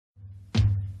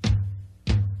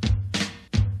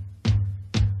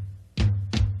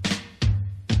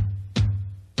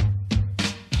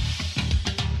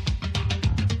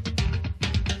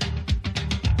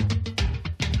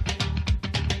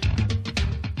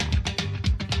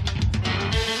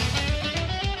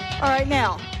All right,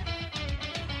 now,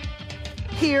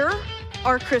 here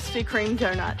are Krispy Kreme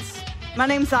donuts. My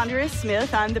name's Andrea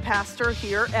Smith. I'm the pastor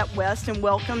here at West, and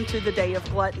welcome to the Day of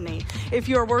Gluttony. If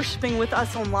you are worshiping with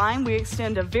us online, we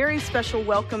extend a very special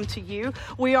welcome to you.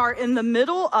 We are in the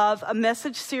middle of a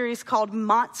message series called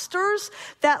Monsters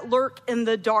That Lurk in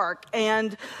the Dark,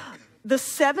 and the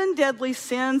 7 deadly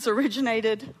sins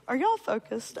originated. Are y'all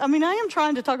focused? I mean, I am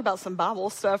trying to talk about some Bible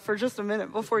stuff for just a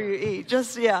minute before you eat.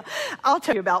 I'll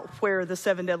tell you about where the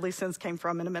 7 deadly sins came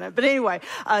from in a minute. But anyway,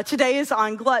 today is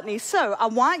on gluttony. So I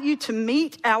want you to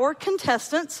meet our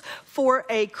contestants for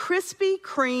a Krispy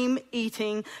Kreme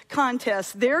eating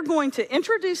contest. They're going to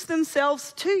introduce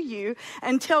themselves to you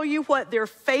and tell you what their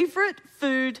favorite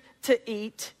food to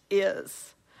eat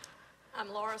is.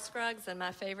 I'm Laura Scruggs, and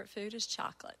my favorite food is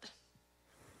chocolate.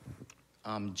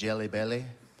 I'm Jelly Belly,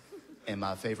 and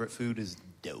my favorite food is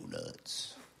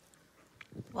donuts.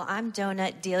 Well, I'm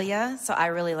Donut Delia, so I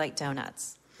really like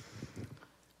donuts.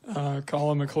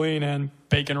 Colin McLean, and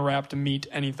bacon-wrapped meat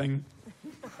anything.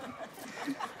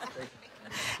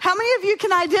 How many of you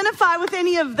can identify with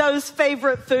any of those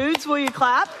favorite foods? Will you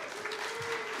clap?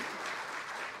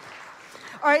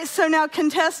 All right, so now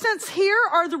contestants, here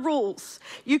are the rules.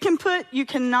 You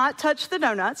cannot touch the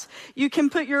donuts. You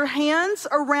can put your hands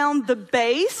around the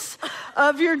base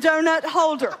of your donut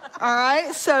holder. All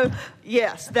right, so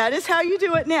yes, that is how you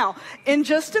do it. Now, in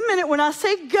just a minute, when I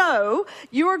say go,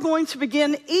 you are going to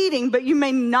begin eating, but you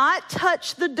may not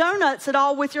touch the donuts at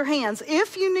all with your hands.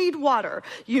 If you need water,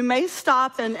 you may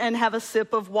stop and have a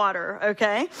sip of water,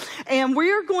 okay? And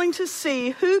we are going to see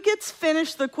who gets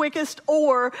finished the quickest,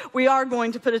 or we are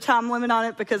going to put a time limit on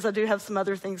it because I do have some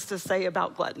other things to say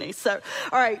about gluttony. So,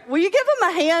 all right, will you give them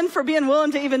a hand for being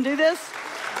willing to even do this?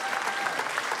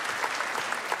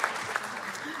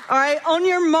 All right, on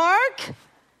your mark,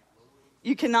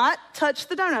 you cannot touch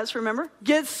the donuts, remember?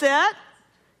 Get set,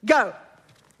 go.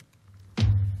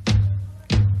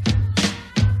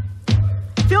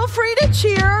 Feel free to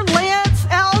cheer, Lance,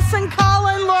 Allison,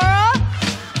 Colin, Laura.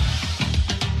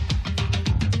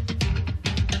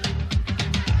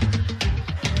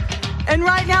 And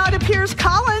right now it appears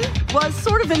Colin was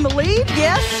sort of in the lead,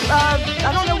 yes.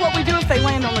 I don't know what we do if they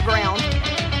land on the ground.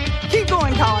 Keep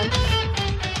going, Colin.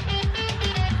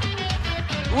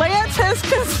 Lance has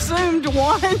consumed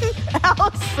 1.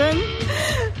 Allison,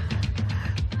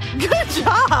 good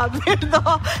job.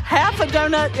 Half a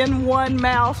donut in one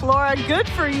mouth. Laura, good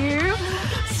for you.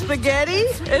 Spaghetti,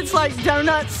 it's like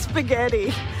donut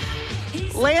spaghetti.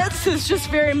 Lance is just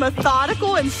very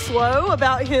methodical and slow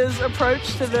about his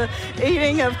approach to the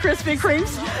eating of Krispy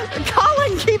Kremes.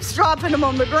 Colin keeps dropping them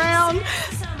on the ground.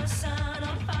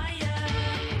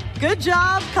 Good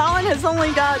job. Colin has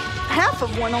only got half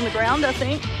of one on the ground, I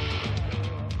think.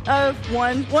 Oh,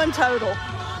 one total.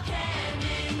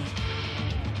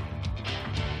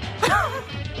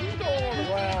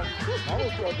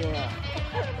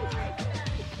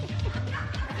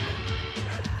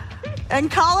 And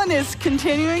Colin is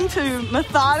continuing to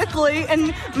methodically,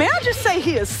 and may I just say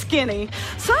he is skinny.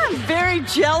 So I'm very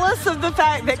jealous of the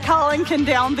fact that Colin can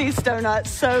down these donuts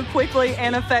so quickly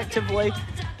and effectively.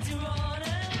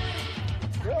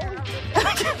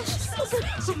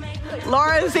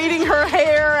 Laura is eating her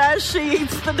hair as she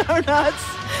eats the donuts.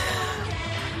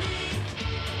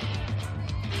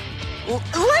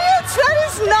 Lance, that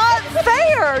is not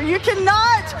fair. You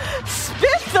cannot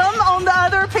spit them on the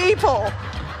other people.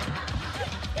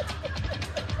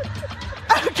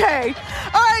 Okay.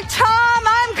 All right, Tom,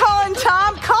 I'm calling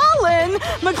Tom. Colin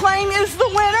McLean is the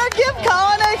winner. Give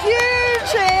Colin a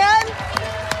huge hand.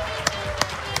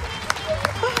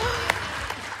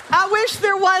 I wish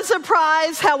there was a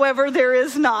prize, however, there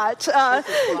is not.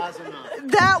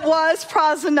 That was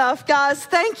prize enough, guys.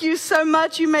 Thank you so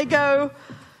much. You may go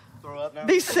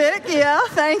be sick. Yeah,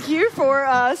 thank you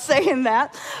for saying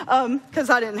that, because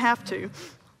I didn't have to.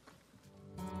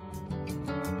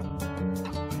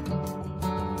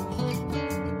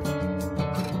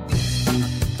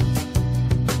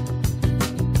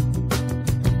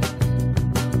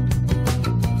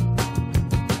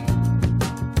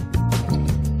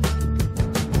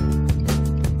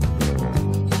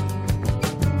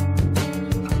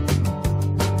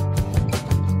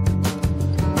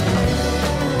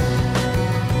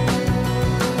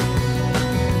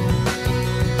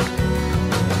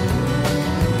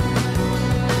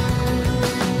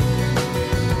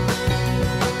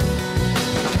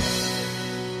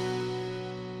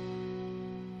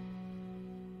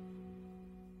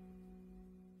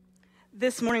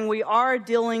 This morning we are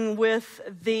dealing with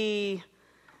the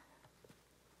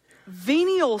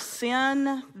venial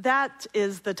sin. That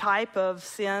is the type of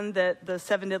sin that the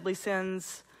 7 deadly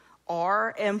sins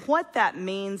are. And what that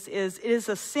means is it is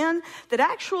a sin that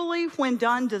actually, when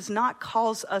done, does not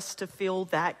cause us to feel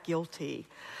that guilty.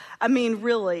 I mean,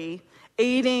 really,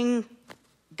 eating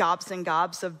gobs and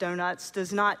gobs of donuts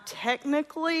does not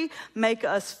technically make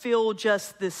us feel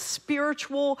just this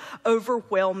spiritual,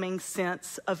 overwhelming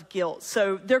sense of guilt.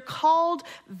 So they're called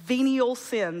venial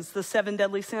sins, the 7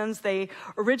 deadly sins. They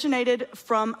originated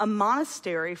from a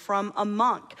monastery, from a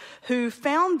monk who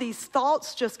found these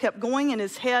thoughts just kept going in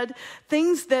his head,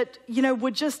 things that,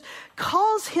 would just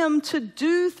cause him to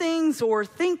do things or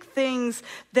think things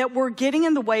that were getting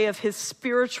in the way of his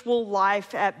spiritual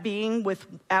life at being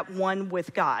at one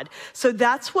with God. So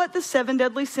that's what the 7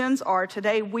 deadly sins are.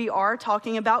 Today we are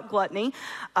talking about gluttony.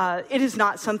 It is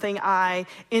not something I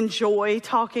enjoy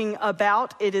talking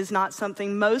about. It is not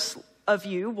something most of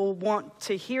you will want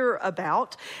to hear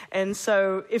about. And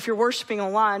so if you're worshiping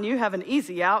online, you have an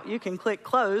easy out. You can click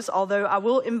close, although I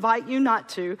will invite you not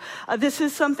to. This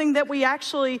is something that we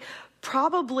actually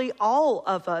probably all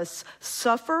of us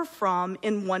suffer from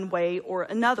in one way or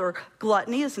another.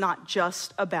 Gluttony is not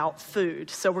just about food.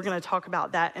 So we're going to talk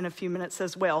about that in a few minutes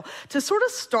as well. To sort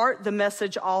of start the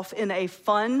message off in a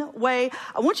fun way,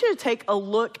 I want you to take a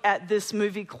look at this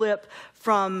movie clip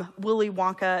from Willy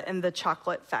Wonka and the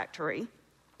Chocolate Factory.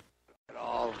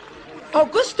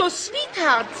 Augusto,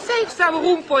 sweetheart, save some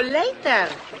room for later.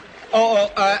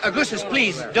 Augustus,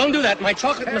 please, don't do that. My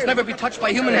chocolate must never be touched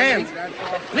by human hands.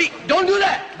 Please, don't do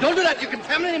that. Don't do that. You're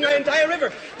contaminating my entire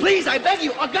river. Please, I beg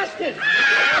you, Augustus.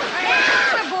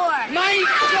 My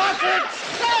chocolate.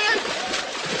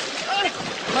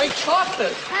 My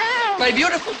chocolate. My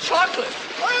beautiful chocolate.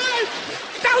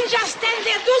 Don't just stand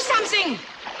there. Do something.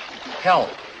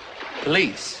 Help.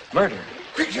 Police. Murder.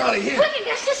 Quick, Charlie, here. Quick,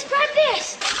 let's describe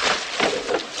this.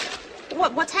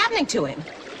 What's happening to him?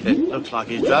 It looks like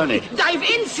he's drowning. Dive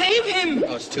in, save him.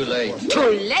 Oh, it's too late. Too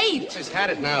late. He's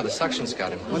had it now. The suction's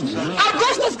got him.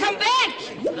 Augustus, come back.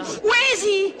 Where is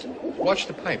he? Watch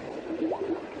the pipe.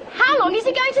 How long is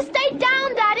he going to stay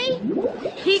down, Daddy?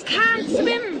 He can't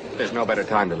swim. There's no better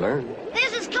time to learn.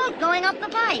 There's his coat going up the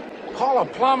pipe. Call a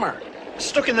plumber.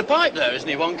 Stuck in the pipe there, isn't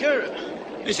he, Wonka?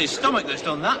 It's his stomach that's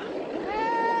done that.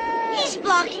 He's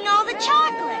blocking all the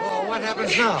chocolate. Oh, what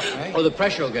happens now, eh? Oh, the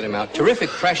pressure will get him out. Terrific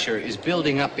pressure is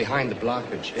building up behind the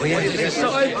blockage. I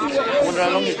wonder how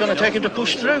long it's going to take him to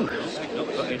push through.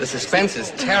 The suspense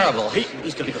is terrible.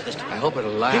 He's going to go this time. I hope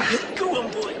it'll last. Go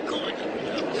on, boy, go on.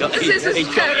 This is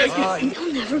terrible.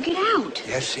 He'll never get out.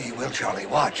 Yes, he will, Charlie.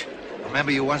 Watch.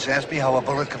 Remember you once asked me how a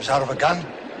bullet comes out of a gun?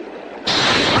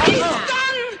 He's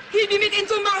done. He'll be made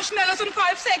into marshmallows in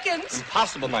 5 seconds.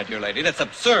 Impossible, my dear lady. That's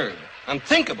absurd.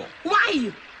 Unthinkable.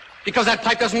 Why? Because that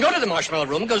pipe doesn't go to the marshmallow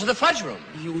room, it goes to the fudge room.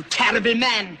 You terrible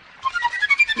man.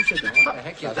 What the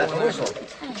heck is that whistle?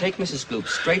 Take Mrs. Gloop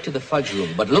straight to the fudge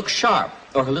room, but look sharp,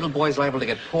 or her little boy's liable to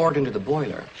get poured into the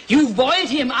boiler. You boiled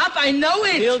him up, I know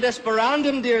it. Il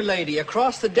desperandum, dear lady.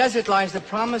 Across the desert lies the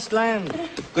promised land.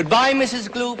 Goodbye, Mrs.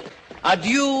 Gloop.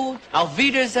 Adieu. Auf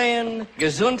Wiedersehen.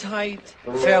 Gesundheit.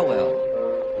 Farewell.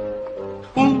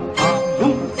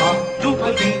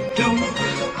 Doop-a-doop-a-doo.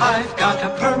 I've got a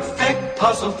perfect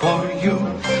puzzle for you.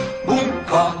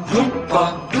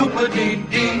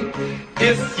 Oompa-loompa-doop-a-dee-dee.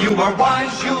 If you are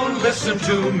wise, you'll listen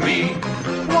to me.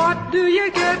 What do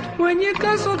you get when you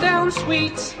guzzle down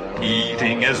sweets?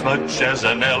 Eating as much as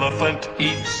an elephant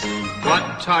eats.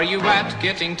 What are you at,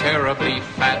 getting terribly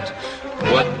fat?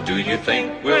 What do you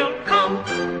think will come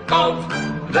of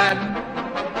that?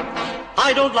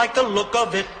 I don't like the look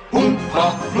of it.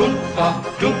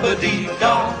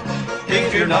 Oompa-loompa-doop-a-dee-da.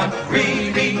 If you're not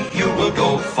greedy, you will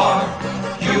go far.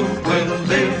 You will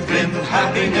live in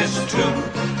happiness too,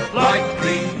 like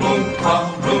the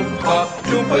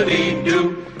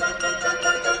Oompa-loompa-doop-a-dee-doo.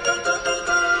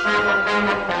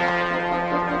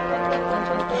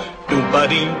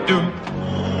 Doop-a-dee-doo.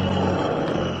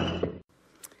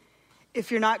 If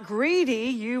you're not greedy,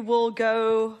 you will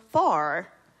go far.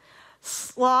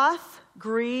 Sloth,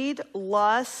 greed,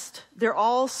 lust, they're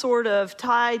all sort of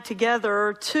tied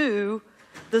together to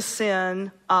the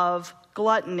sin of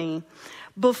gluttony.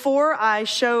 Before I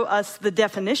show us the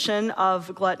definition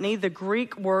of gluttony, the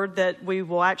Greek word that we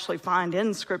will actually find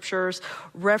in scriptures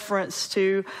reference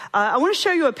to, I want to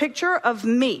show you a picture of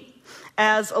me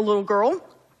as a little girl.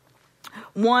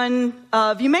 One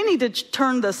of you may need to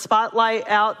turn the spotlight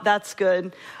out. That's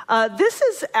good. This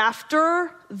is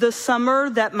after the summer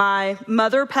that my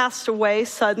mother passed away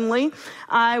suddenly.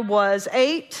 I was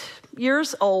 8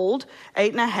 years old,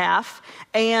 8.5,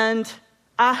 and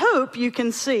I hope you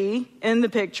can see in the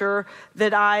picture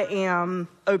that I am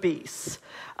obese.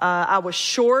 I was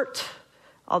short,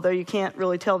 although you can't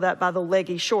really tell that by the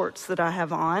leggy shorts that I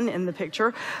have on in the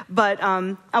picture. But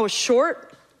I was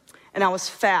short and I was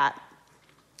fat.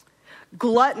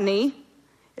 Gluttony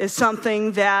is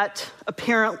something that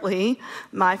apparently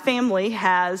my family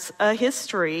has a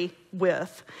history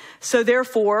with. So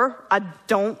therefore, I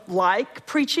don't like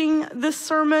preaching this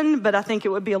sermon, but I think it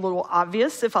would be a little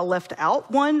obvious if I left out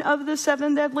one of the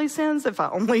 7 deadly sins, if I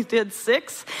only did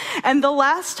 6. And the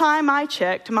last time I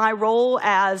checked, my role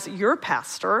as your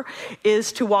pastor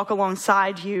is to walk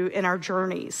alongside you in our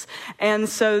journeys. And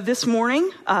so this morning,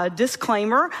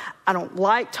 disclaimer, I don't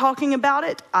like talking about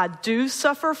it. I do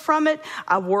suffer from it.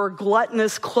 I wore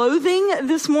gluttonous clothing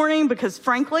this morning because,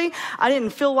 frankly, I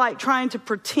didn't feel like trying to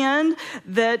pretend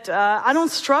that I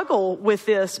don't struggle with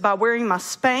this by wearing my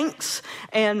Spanx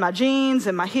and my jeans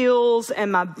and my heels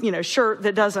and my shirt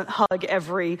that doesn't hug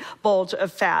every bulge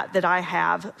of fat that I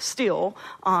have still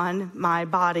on my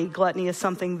body. Gluttony is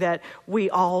something that we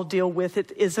all deal with.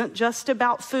 It isn't just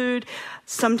about food.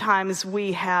 Sometimes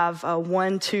we have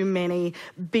one too many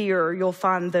beer. You'll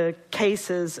find the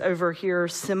cases over here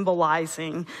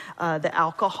symbolizing the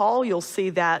alcohol. You'll see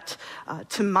that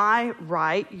to my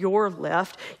right, your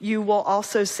left. You will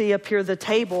also see up here the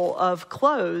table of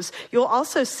clothes. You'll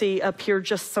also see up here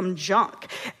just some junk.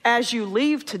 As you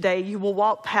leave today, you will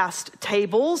walk past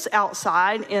tables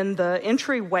outside in the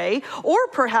entryway, or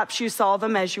perhaps you saw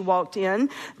them as you walked in.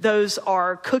 Those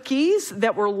are cookies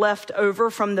that were left over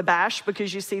from the bash,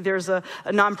 because you see there's a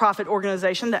nonprofit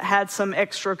organization that had some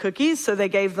extra cookies, so they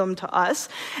gave them to us.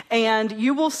 And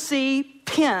you will see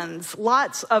pens,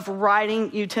 lots of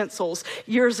writing utensils.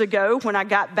 Years ago, when I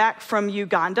got back from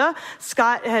Uganda,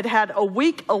 Scott had a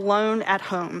week alone at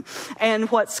home. And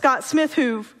what Scott Smith,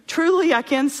 who truly I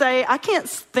can say, I can't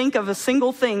think of a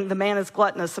single thing the man is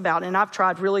gluttonous about. And I've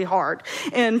tried really hard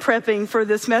in prepping for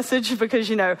this message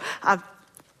because,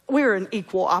 we're an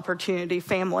equal opportunity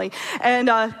family. And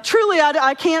truly,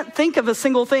 I can't think of a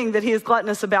single thing that he is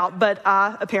gluttonous about, but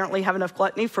I apparently have enough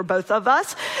gluttony for both of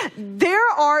us. There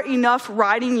are enough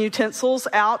writing utensils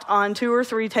out on 2 or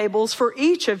 3 tables for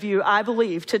each of you, I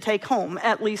believe, to take home,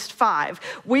 at least 5.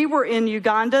 We were in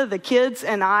Uganda, the kids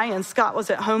and I, and Scott was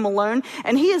at home alone,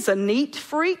 and he is a neat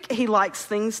freak. He likes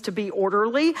things to be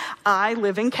orderly. I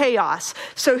live in chaos.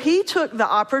 So he took the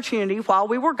opportunity while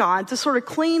we were gone to sort of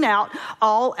clean out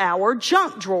all our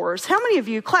junk drawers. How many of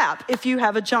you clap if you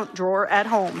have a junk drawer at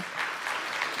home?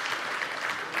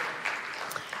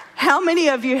 How many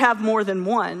of you have more than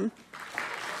one?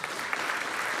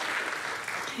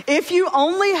 If you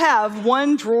only have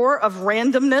one drawer of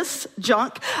randomness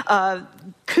junk,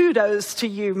 kudos to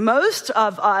you. Most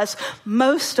of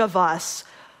us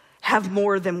have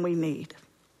more than we need.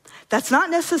 That's not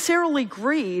necessarily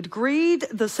greed. Greed,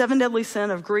 the 7 deadly sin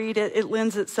of greed, it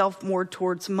lends itself more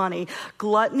towards money.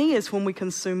 Gluttony is when we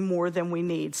consume more than we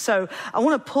need. So I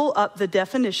want to pull up the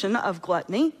definition of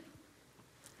gluttony.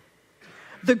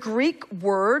 The Greek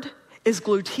word is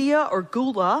glutia or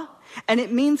gula, and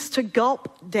it means to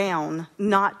gulp down,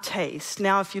 not taste.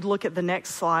 Now, if you look at the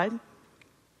next slide,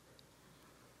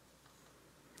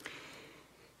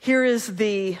 here is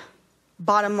the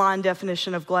bottom line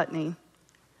definition of gluttony.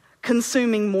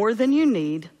 Consuming more than you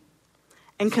need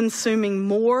and consuming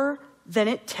more than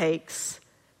it takes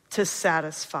to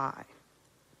satisfy.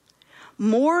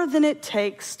 More than it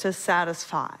takes to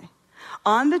satisfy.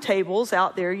 On the tables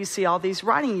out there, you see all these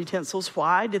writing utensils.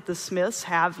 Why did the Smiths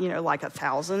have, like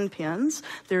 1,000 pens?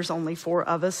 There's only 4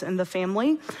 of us in the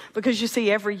family. Because you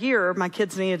see, every year, my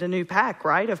kids needed a new pack,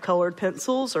 right, of colored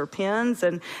pencils or pens.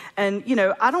 And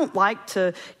I don't like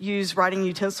to use writing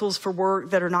utensils for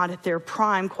work that are not at their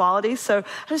prime quality, so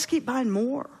I just keep buying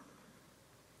more.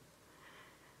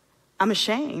 I'm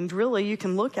ashamed, really. You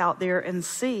can look out there and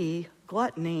see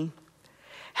gluttony.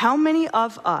 How many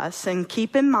of us, and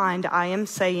keep in mind I am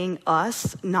saying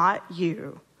us, not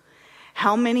you,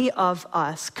 how many of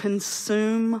us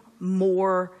consume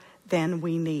more than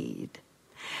we need?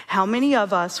 How many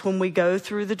of us, when we go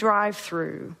through the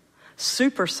drive-thru,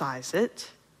 supersize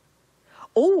it,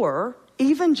 or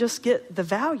even just get the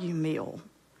value meal?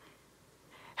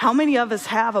 How many of us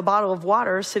have a bottle of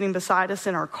water sitting beside us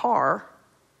in our car,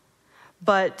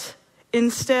 but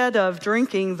instead of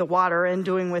drinking the water and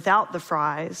doing without the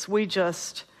fries, we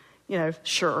just,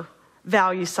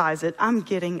 value size it. I'm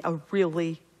getting a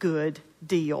really good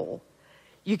deal.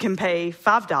 You can pay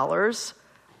 $5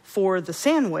 for the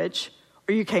sandwich,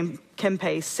 or you can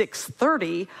pay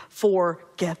 $6.30 for,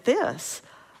 get this,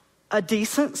 a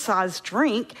decent sized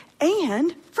drink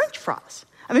and French fries.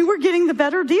 I mean, we're getting the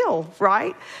better deal,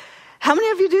 right? How many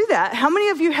of you do that? How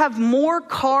many of you have more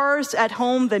cars at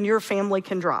home than your family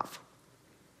can drive?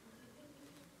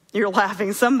 You're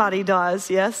laughing. Somebody does,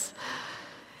 yes?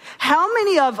 How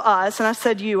many of us, and I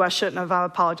said you, I shouldn't have, I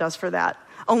apologize for that,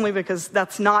 only because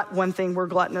that's not one thing we're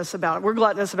gluttonous about. We're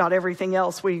gluttonous about everything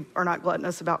else. We are not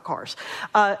gluttonous about cars.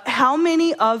 How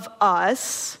many of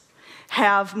us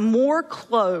have more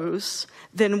clothes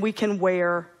than we can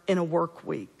wear in a work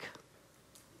week?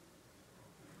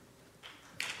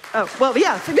 Oh, well,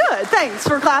 yeah, good. Thanks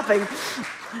for clapping.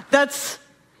 That's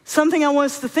something I want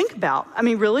us to think about. I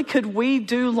mean, really, could we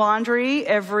do laundry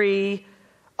every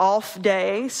off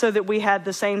day so that we had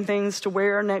the same things to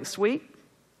wear next week?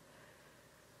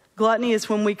 Gluttony is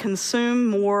when we consume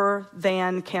more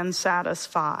than can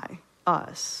satisfy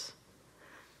us.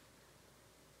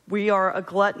 We are a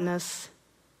gluttonous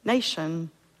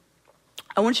nation.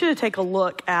 I want you to take a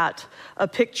look at a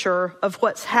picture of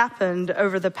what's happened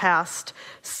over the past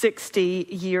 60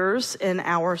 years in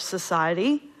our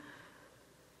society.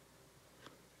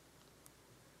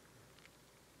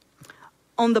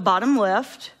 On the bottom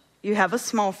left, you have a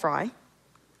small fry.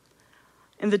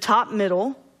 In the top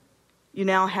middle, you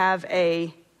now have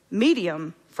a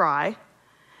medium fry.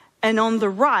 And on the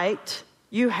right,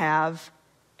 you have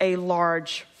a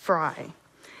large fry.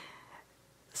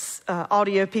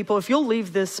 Audio people, if you'll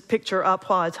leave this picture up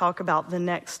while I talk about the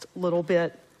next little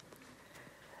bit.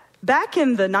 Back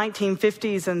in the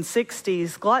 1950s and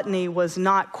 60s, gluttony was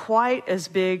not quite as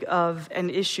big of an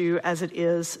issue as it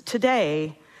is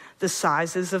today. The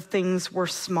sizes of things were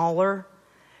smaller.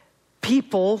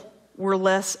 People were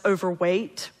less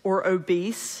overweight or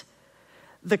obese.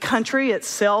 The country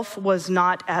itself was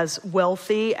not as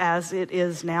wealthy as it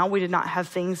is now. We did not have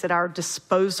things at our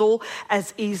disposal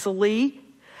as easily.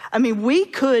 I mean, we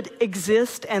could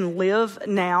exist and live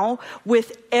now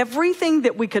with everything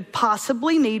that we could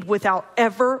possibly need without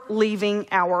ever leaving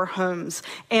our homes.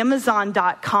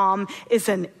 Amazon.com is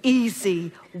an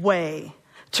easy way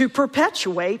to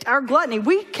perpetuate our gluttony.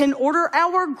 We can order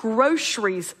our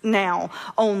groceries now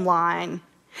online.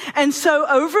 And so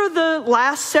over the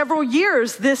last several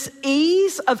years, this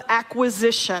ease of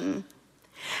acquisition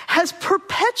has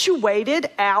perpetuated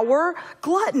our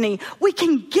gluttony. We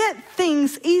can get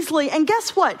things easily. And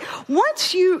guess what?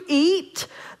 Once you eat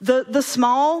the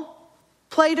small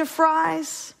plate of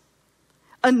fries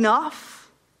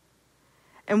enough,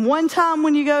 and one time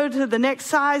when you go to the next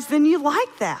size, then you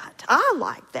like that. I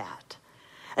like that.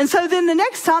 And so then the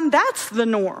next time, that's the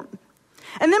norm.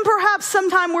 And then perhaps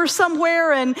sometime we're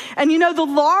somewhere and you know, the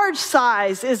large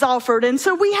size is offered. And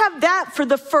so we have that for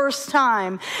the first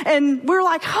time. And we're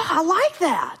like, oh, I like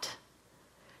that.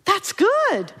 That's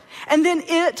good. And then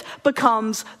it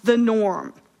becomes the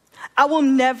norm. I will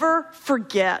never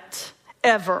forget,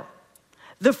 ever,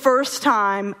 the first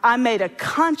time I made a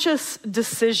conscious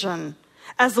decision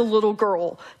as a little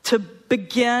girl to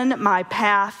begin my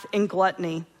path in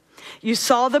gluttony. You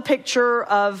saw the picture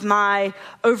of my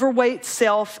overweight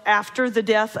self after the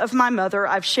death of my mother.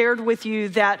 I've shared with you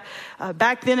that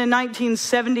back then in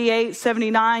 1978,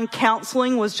 79,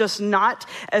 counseling was just not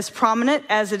as prominent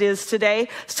as it is today.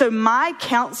 So my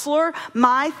counselor,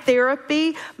 my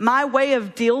therapy, my way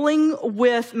of dealing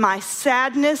with my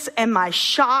sadness and my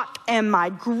shock and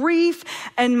my grief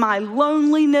and my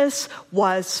loneliness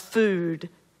was food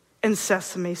and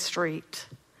Sesame Street.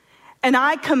 And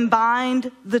I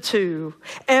combined the two.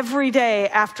 Every day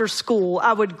after school,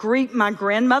 I would greet my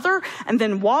grandmother and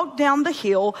then walk down the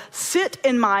hill, sit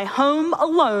in my home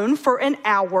alone for an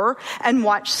hour and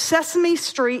watch Sesame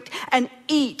Street and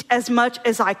eat as much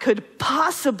as I could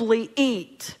possibly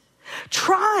eat,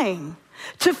 trying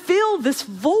to fill this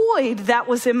void that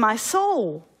was in my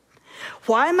soul.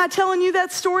 Why am I telling you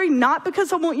that story? Not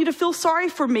because I want you to feel sorry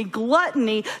for me.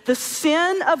 Gluttony, the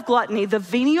sin of gluttony, the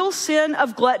venial sin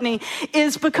of gluttony,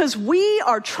 is because we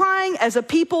are trying as a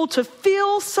people to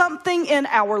fill something in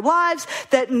our lives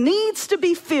that needs to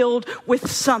be filled with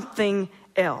something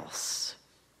else.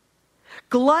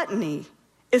 Gluttony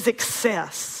is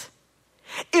excess.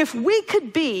 If we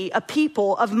could be a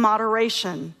people of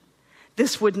moderation,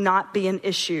 this would not be an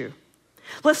issue.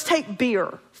 Let's take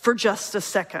beer for just a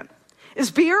second. Is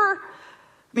beer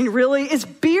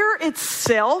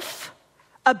itself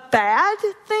a bad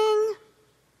thing?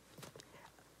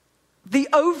 The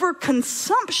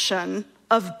overconsumption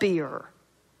of beer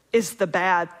is the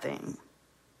bad thing.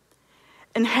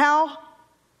 And how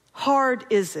hard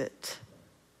is it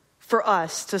for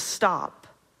us to stop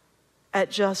at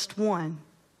just one?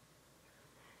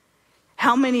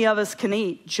 How many of us can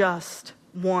eat just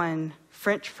one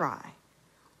French fry,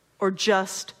 or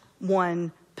just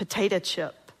one potato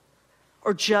chip,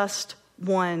 or just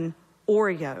one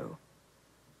Oreo,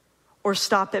 or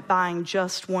stop at buying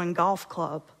just one golf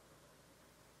club,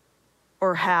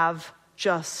 or have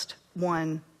just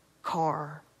one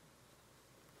car.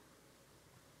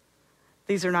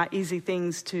 These are not easy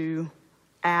things to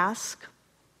ask.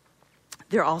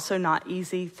 They're also not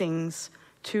easy things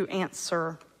to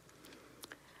answer.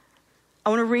 I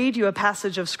want to read you a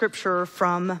passage of scripture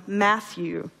from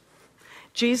Matthew.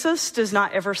 Jesus does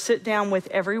not ever sit down with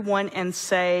everyone and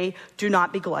say, do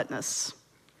not be gluttonous.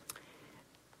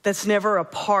 That's never a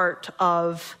part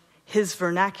of his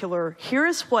vernacular. Here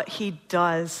is what he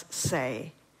does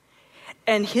say.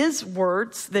 And his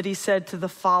words that he said to the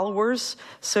followers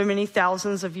so many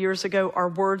thousands of years ago are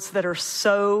words that are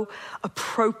so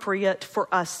appropriate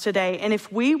for us today. And if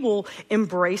we will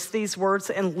embrace these words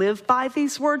and live by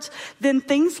these words, then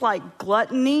things like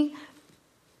gluttony,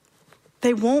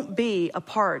 they won't be a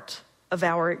part of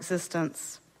our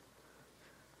existence.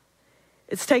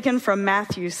 It's taken from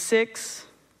Matthew 6,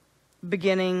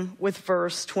 beginning with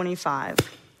verse 25.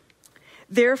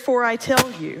 Therefore I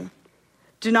tell you,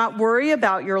 do not worry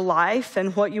about your life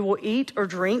and what you will eat or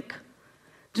drink.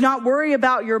 Do not worry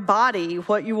about your body,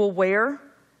 what you will wear.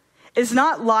 Is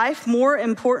not life more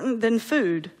important than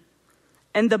food,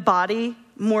 and the body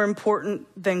more important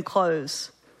than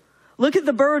clothes? Look at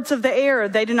the birds of the air.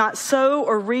 They do not sow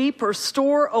or reap or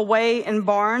store away in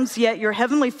barns, yet your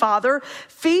heavenly Father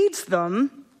feeds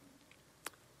them.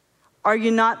 Are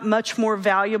you not much more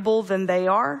valuable than they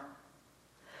are?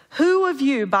 Who of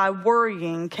you, by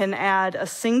worrying, can add a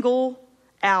single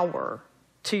hour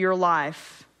to your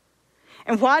life?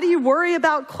 And why do you worry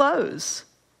about clothes?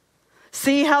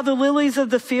 See how the lilies of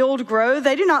the field grow?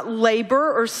 They do not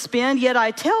labor or spin, yet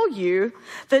I tell you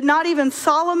that not even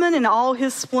Solomon in all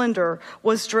his splendor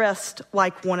was dressed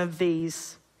like one of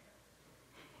these.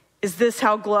 Is this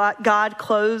how God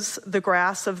clothes the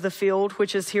grass of the field,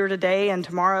 which is here today and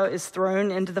tomorrow is thrown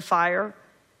into the fire?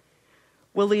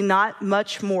 Will he not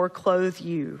much more clothe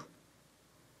you,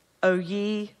 O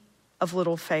ye of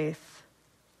little faith?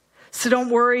 So don't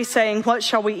worry, saying, what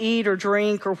shall we eat or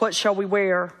drink, or what shall we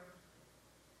wear?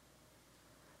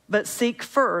 But seek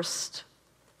first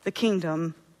the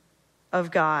kingdom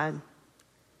of God.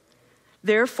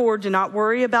 Therefore, do not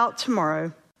worry about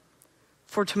tomorrow,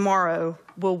 for tomorrow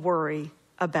will worry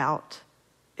about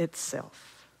itself.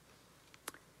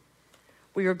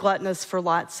 We are gluttonous for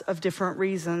lots of different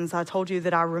reasons. I told you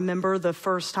that I remember the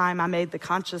first time I made the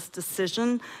conscious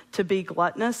decision to be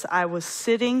gluttonous. I was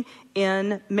sitting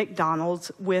in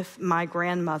McDonald's with my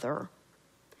grandmother,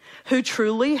 who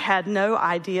truly had no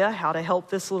idea how to help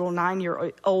this little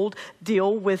 9-year-old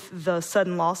deal with the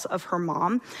sudden loss of her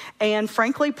mom, and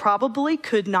frankly, probably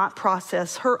could not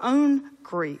process her own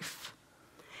grief.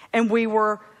 And we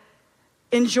were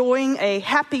enjoying a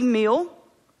happy meal,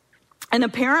 and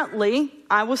apparently,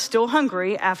 I was still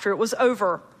hungry after it was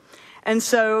over. And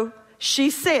so she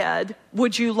said,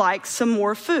 would you like some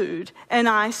more food? And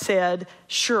I said,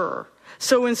 sure.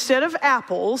 So instead of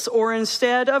apples or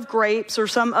instead of grapes or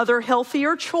some other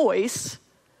healthier choice,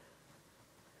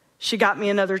 she got me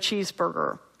another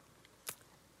cheeseburger.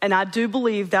 And I do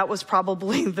believe that was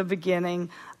probably the beginning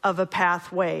of a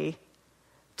pathway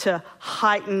to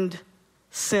heightened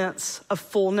sense of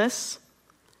fullness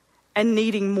and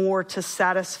needing more to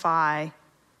satisfy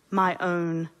my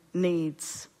own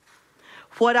needs.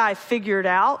 What I figured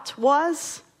out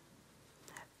was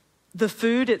the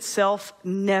food itself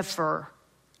never,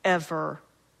 ever,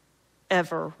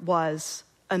 ever was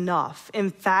enough. In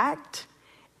fact,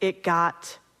 it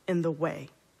got in the way.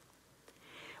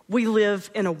 We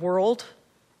live in a world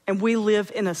and we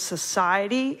live in a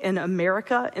society in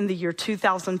America in the year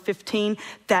 2015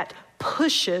 that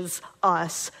pushes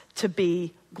us to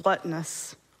be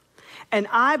gluttonous. And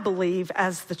I believe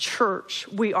as the church,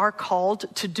 we are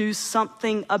called to do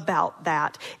something about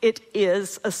that. It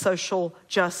is a social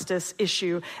justice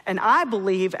issue. And I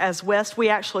believe as West, we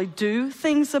actually do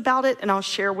things about it. And I'll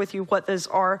share with you what those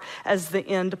are as the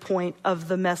end point of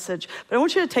the message. But I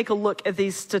want you to take a look at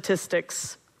these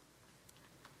statistics.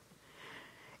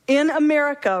 In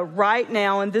America right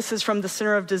now, and this is from the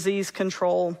Center of Disease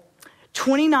Control,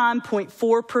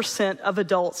 29.4% of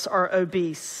adults are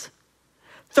obese.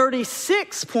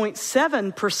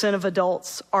 36.7% of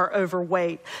adults are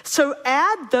overweight. So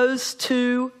add those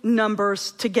two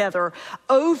numbers together.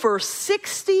 Over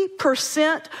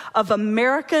 60% of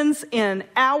Americans in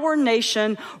our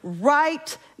nation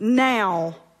right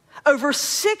now, over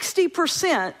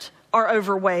 60% are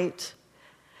overweight.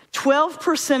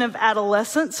 12% of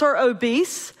adolescents are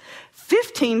obese.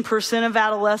 15% of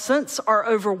adolescents are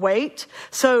overweight.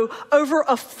 So over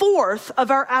a fourth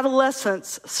of our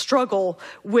adolescents struggle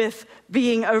with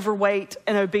being overweight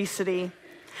and obesity.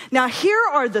 Now, here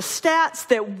are the stats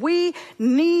that we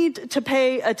need to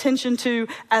pay attention to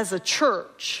as a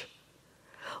church.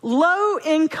 Low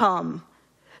income,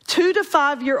 2 to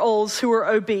 5 year olds who are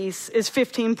obese is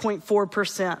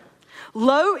 15.4%.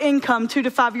 Low income 2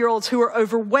 to 5 year olds who are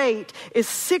overweight is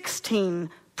 16%.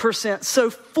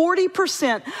 So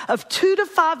 40% of 2 to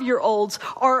 5 year olds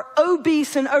are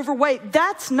obese and overweight.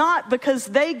 That's not because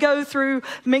they go through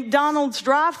McDonald's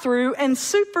drive-thru and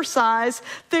supersize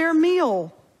their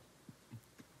meal.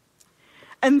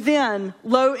 And then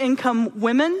low income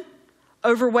women,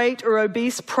 overweight or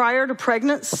obese prior to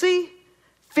pregnancy,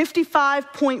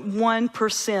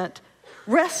 55.1%.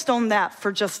 Rest on that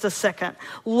for just a second.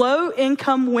 Low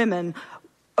income women,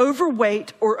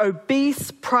 overweight or obese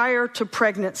prior to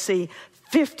pregnancy,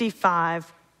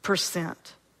 55%.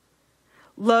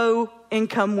 Low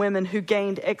income women who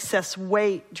gained excess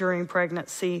weight during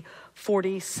pregnancy,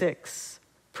 46%.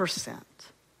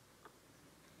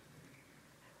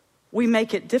 We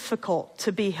make it difficult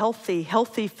to be healthy.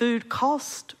 Healthy food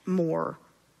costs more.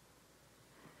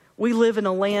 We live in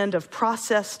a land of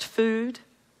processed food.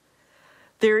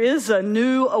 There is a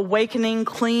new awakening,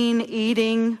 clean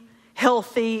eating,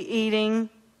 healthy eating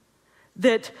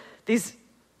that these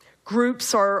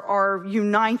groups are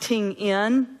uniting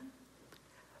in.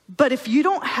 But if you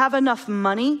don't have enough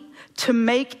money to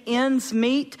make ends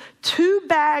meet, 2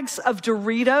 bags of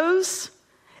Doritos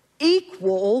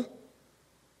equal,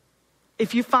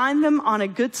 if you find them on a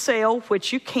good sale,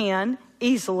 which you can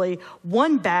easily,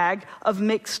 1 bag of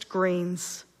mixed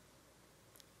greens.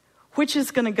 Which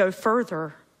is going to go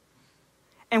further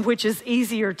and which is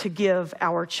easier to give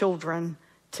our children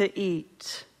to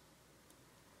eat?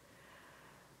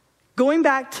 Going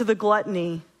back to the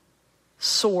gluttony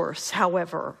source,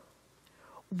 however,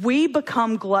 we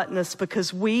become gluttonous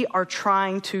because we are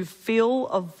trying to fill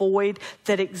a void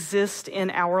that exists in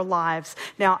our lives.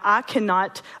 Now, I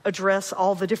cannot address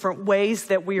all the different ways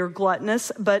that we are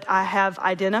gluttonous, but I have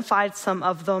identified some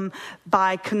of them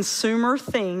by consumer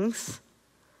things.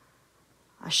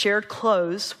 I shared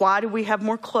clothes. Why do we have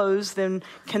more clothes than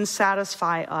can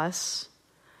satisfy us?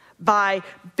 By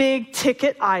big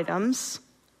ticket items,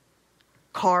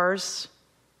 cars,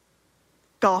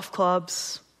 golf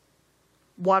clubs,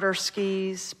 water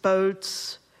skis,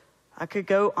 boats. I could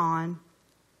go on.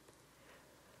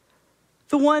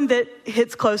 The one that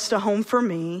hits close to home for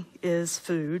me is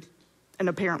food and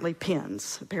apparently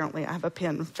pens. Apparently I have a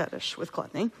pen fetish with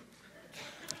gluttony.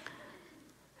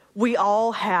 We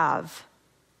all have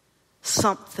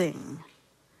something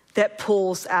that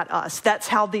pulls at us. That's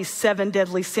how these 7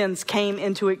 deadly sins came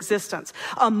into existence.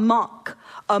 A monk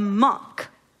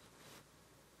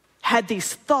had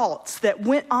these thoughts that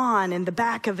went on in the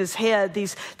back of his head,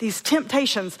 these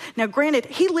temptations. Now, granted,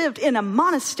 he lived in a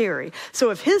monastery, so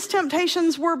if his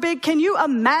temptations were big, can you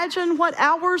imagine what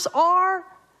ours are?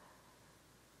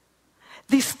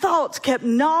 These thoughts kept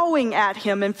gnawing at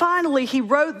him, and finally he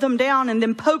wrote them down, and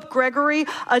then Pope Gregory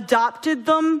adopted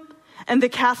them, and the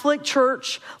Catholic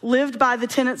Church lived by the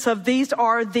tenets of these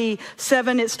are the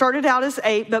 7, it started out as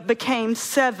 8, but became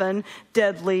 7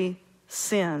 deadly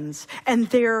sins. And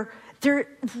they're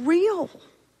real.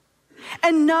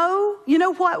 And no, you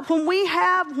know what? When we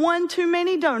have one too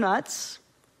many donuts,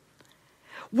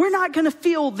 we're not going to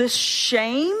feel this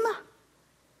shame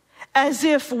as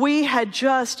if we had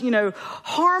just,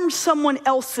 harmed someone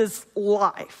else's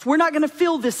life. We're not going to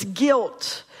feel this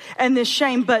guilt and this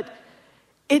shame, but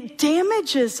it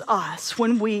damages us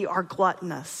when we are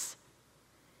gluttonous.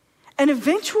 And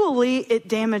eventually it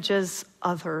damages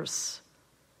others.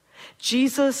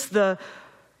 Jesus, the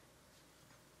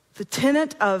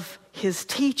tenet of his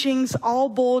teachings all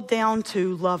boiled down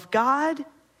to love God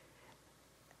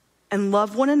and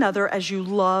love one another as you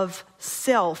love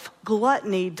self.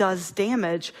 Gluttony does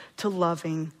damage to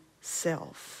loving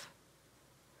self.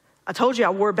 I told you I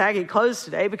wore baggy clothes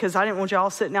today because I didn't want y'all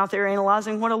sitting out there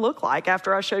analyzing what I look like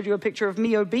after I showed you a picture of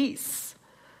me obese.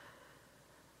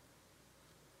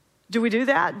 Do we do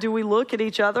that? Do we look at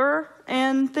each other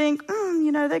and think,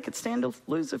 they could stand to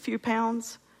lose a few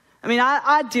pounds? I mean,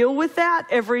 I deal with that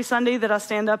every Sunday that I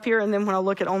stand up here, and then when I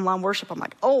look at online worship, I'm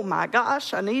like, oh my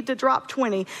gosh, I need to drop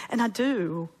 20, and I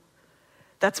do.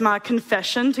 That's my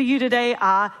confession to you today.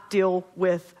 I deal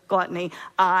with gluttony.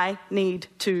 I need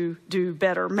to do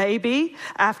better. Maybe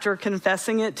after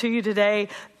confessing it to you today,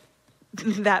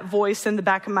 that voice in the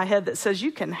back of my head that says,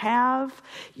 you can have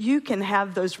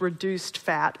those reduced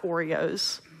fat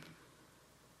Oreos.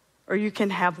 Or you can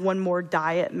have one more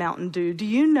diet Mountain Dew. Do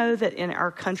you know that in our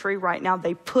country right now,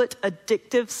 they put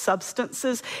addictive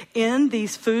substances in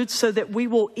these foods so that we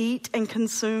will eat and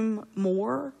consume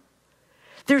more?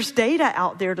 There's data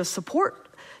out there to support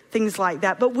things like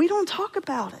that, but we don't talk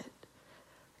about it.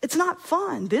 It's not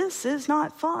fun. This is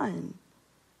not fun.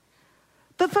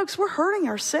 But folks, we're hurting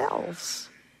ourselves.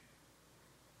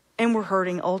 And we're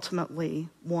hurting ultimately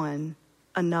one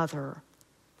another.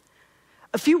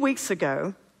 A few weeks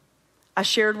ago, I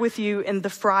shared with you in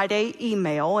the Friday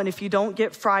email, and if you don't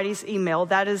get Friday's email,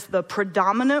 that is the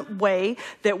predominant way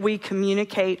that we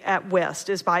communicate at West,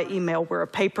 is by email. We're a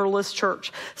paperless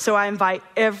church. So I invite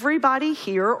everybody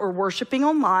here or worshiping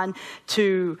online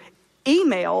to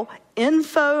email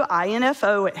info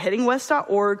at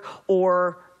headingwest.org,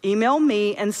 or email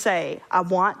me and say, I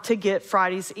want to get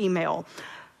Friday's email.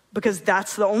 Because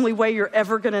that's the only way you're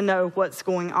ever going to know what's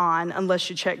going on unless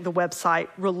you check the website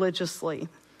religiously.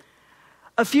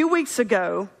 A few weeks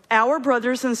ago, our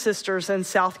brothers and sisters in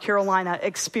South Carolina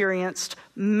experienced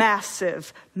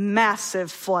massive,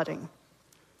 massive flooding.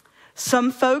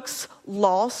 Some folks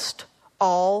lost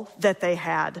all that they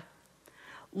had.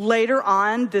 Later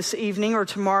on this evening or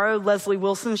tomorrow, Leslie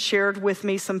Wilson shared with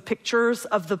me some pictures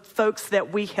of the folks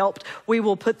that we helped. We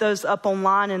will put those up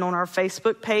online and on our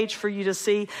Facebook page for you to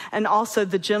see, and also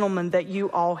the gentleman that you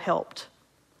all helped.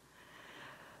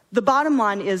 The bottom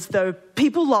line is, though,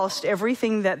 people lost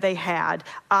everything that they had.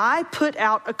 I put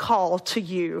out a call to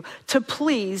you to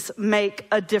please make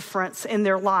a difference in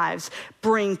their lives.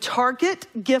 Bring Target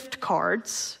gift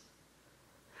cards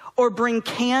or bring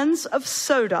cans of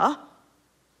soda.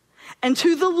 And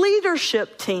to the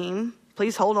leadership team,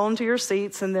 please hold on to your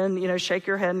seats and then, shake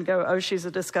your head and go, oh, she's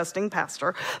a disgusting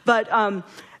pastor. But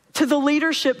to the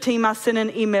leadership team, I sent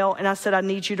an email and I said, I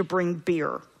need you to bring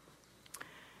beer.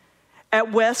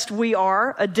 At West, we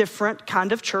are a different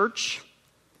kind of church.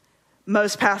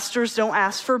 Most pastors don't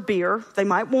ask for beer. They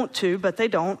might want to, but they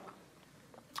don't.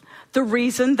 The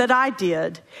reason that I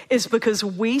did is because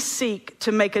we seek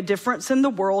to make a difference in the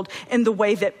world in the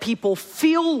way that people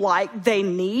feel like they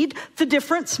need the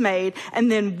difference made. And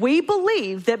then we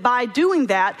believe that by doing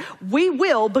that, we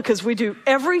will, because we do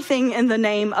everything in the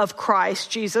name of Christ,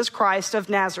 Jesus Christ of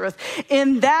Nazareth.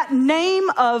 In that name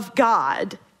of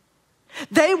God,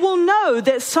 they will know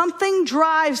that something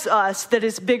drives us that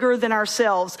is bigger than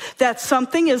ourselves. That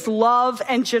something is love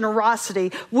and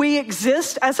generosity. We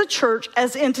exist as a church,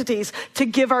 as entities, to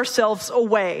give ourselves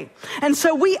away. And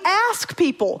so we ask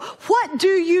people, what do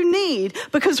you need?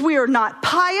 Because we are not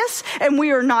pious and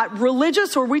we are not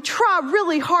religious, or we try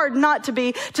really hard not to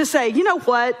be, to say, you know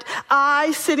what?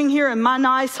 I, sitting here in my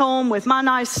nice home with my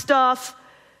nice stuff,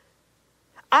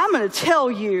 I'm going to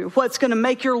tell you what's going to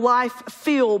make your life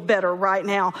feel better right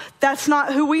now. That's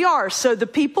not who we are. So the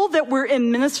people that we're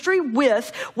in ministry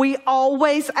with, we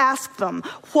always ask them,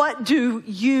 what do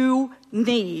you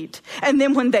need? And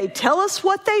then when they tell us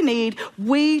what they need,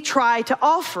 we try to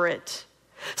offer it.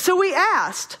 So we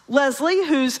asked Leslie,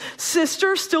 whose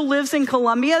sister still lives in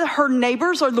Columbia. Her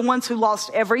neighbors are the ones who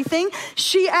lost everything.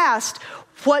 She asked,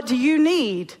 what do you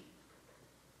need?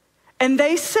 And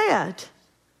they said,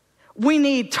 we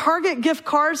need Target gift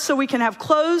cards so we can have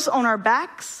clothes on our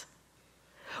backs.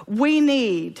 We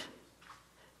need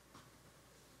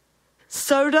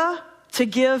soda to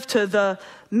give to the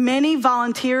many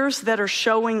volunteers that are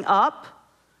showing up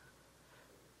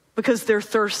because they're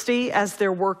thirsty as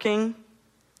they're working.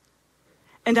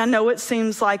 And I know it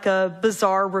seems like a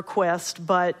bizarre request,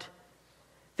 but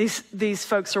these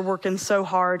folks are working so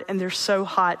hard and they're so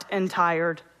hot and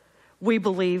tired. We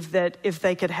believe that if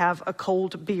they could have a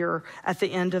cold beer at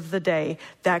the end of the day,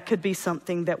 that could be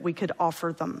something that we could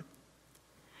offer them.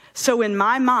 So in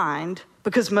my mind,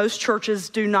 because most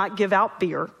churches do not give out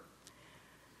beer,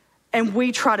 and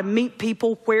we try to meet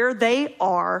people where they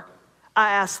are,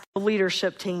 I asked the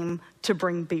leadership team to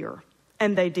bring beer.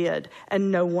 And they did,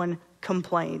 and no one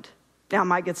complained. Now, I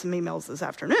might get some emails this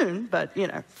afternoon, but,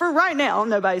 for right now,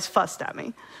 nobody's fussed at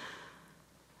me.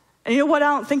 And you know what? I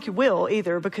don't think you will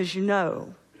either, because you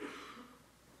know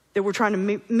that we're trying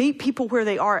to meet people where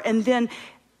they are. And then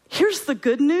here's the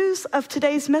good news of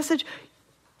today's message.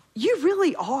 You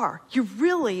really are. You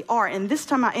really are. And this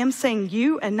time I am saying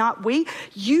you and not we.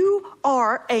 You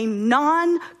are a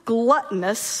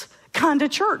non-gluttonous kind of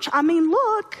church. I mean,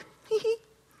 look.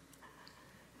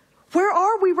 Where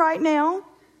are we right now?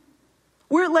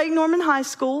 We're at Lake Norman High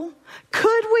School.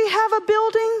 Could we have a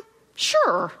building?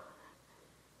 Sure.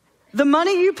 The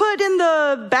money you put in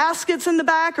the baskets in the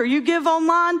back or you give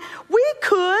online, we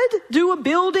could do a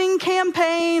building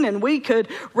campaign and we could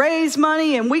raise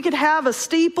money and we could have a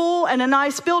steeple and a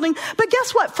nice building. But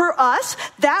guess what? For us,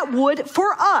 that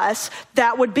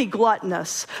would be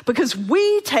gluttonous, because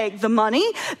we take the money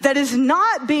that is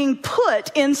not being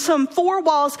put in some four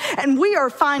walls and we are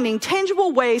finding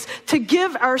tangible ways to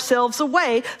give ourselves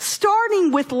away,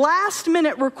 starting with last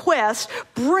minute requests.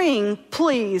 Bring,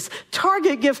 please,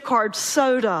 Target gift card,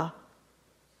 soda,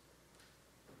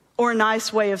 or a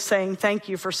nice way of saying thank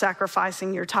you for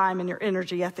sacrificing your time and your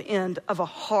energy at the end of a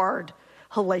hard,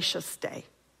 hellacious day.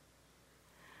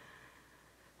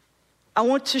 I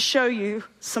want to show you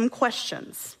some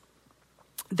questions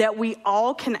that we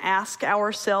all can ask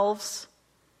ourselves,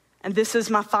 and this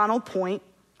is my final point.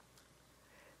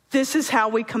 This is how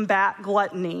we combat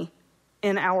gluttony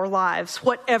in our lives.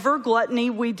 Whatever gluttony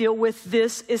we deal with,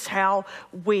 this is how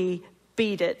we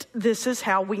beat it. This is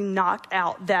how we knock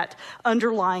out that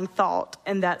underlying thought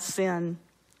and that sin.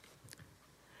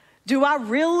 Do I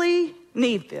really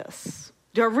need this?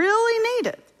 Do I really need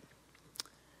it?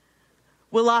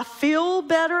 Will I feel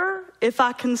better if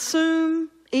I consume,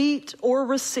 eat, or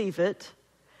receive it?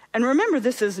 And remember,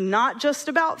 this is not just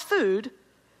about food.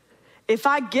 If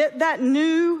I get that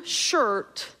new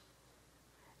shirt,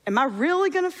 am I really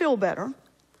going to feel better?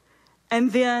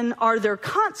 And then, are there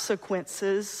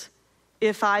consequences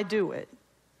if I do it?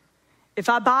 If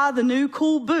I buy the new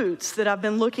cool boots that I've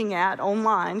been looking at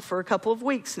online for a couple of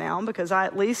weeks now, because I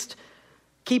at least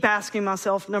keep asking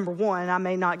myself, number one, I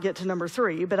may not get to number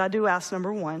 3, but I do ask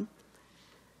number 1.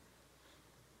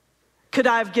 Could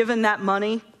I have given that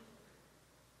money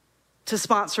to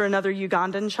sponsor another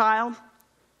Ugandan child?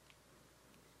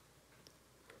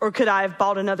 Or could I have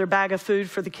bought another bag of food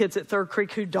for the kids at Third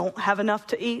Creek who don't have enough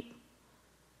to eat?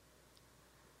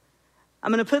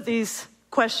 I'm going to put these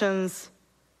questions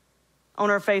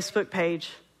on our Facebook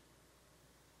page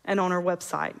and on our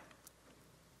website.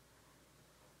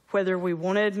 Whether we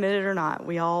want to admit it or not,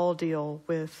 we all deal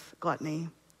with gluttony.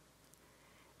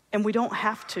 And we don't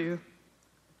have to,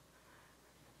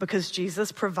 because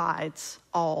Jesus provides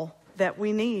all that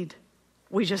we need.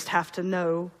 We just have to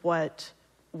know what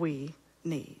we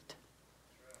need.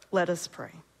 Let us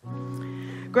pray.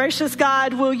 Gracious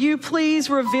God, will you please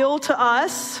reveal to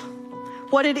us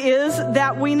what it is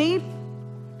that we need?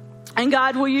 And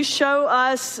God, will you show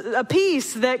us a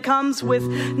peace that comes with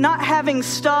not having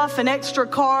stuff and extra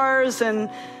cars and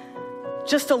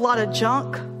just a lot of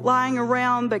junk lying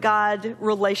around, but God,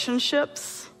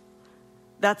 relationships,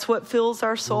 that's what fills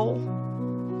our soul.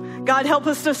 God, help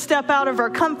us to step out of our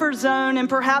comfort zone and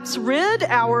perhaps rid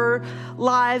our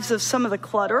lives of some of the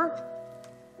clutter.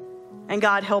 And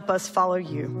God, help us follow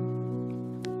you.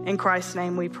 In Christ's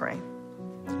name we pray.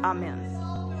 Amen.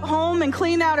 Home and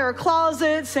clean out our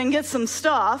closets and get some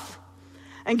stuff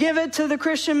and give it to the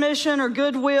Christian Mission or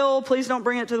Goodwill. Please don't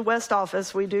bring it to the West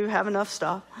office. We do have enough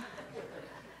stuff.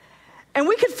 And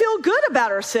we could feel good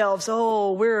about ourselves.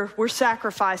 Oh, we're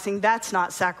sacrificing. That's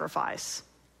not sacrifice.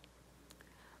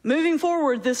 Moving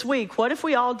forward this week, what if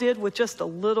we all did with just a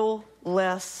little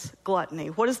less gluttony?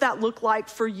 What does that look like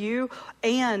for you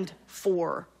and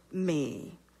for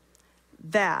me?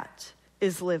 That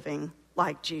is living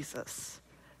like Jesus.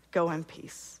 Go in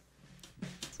peace.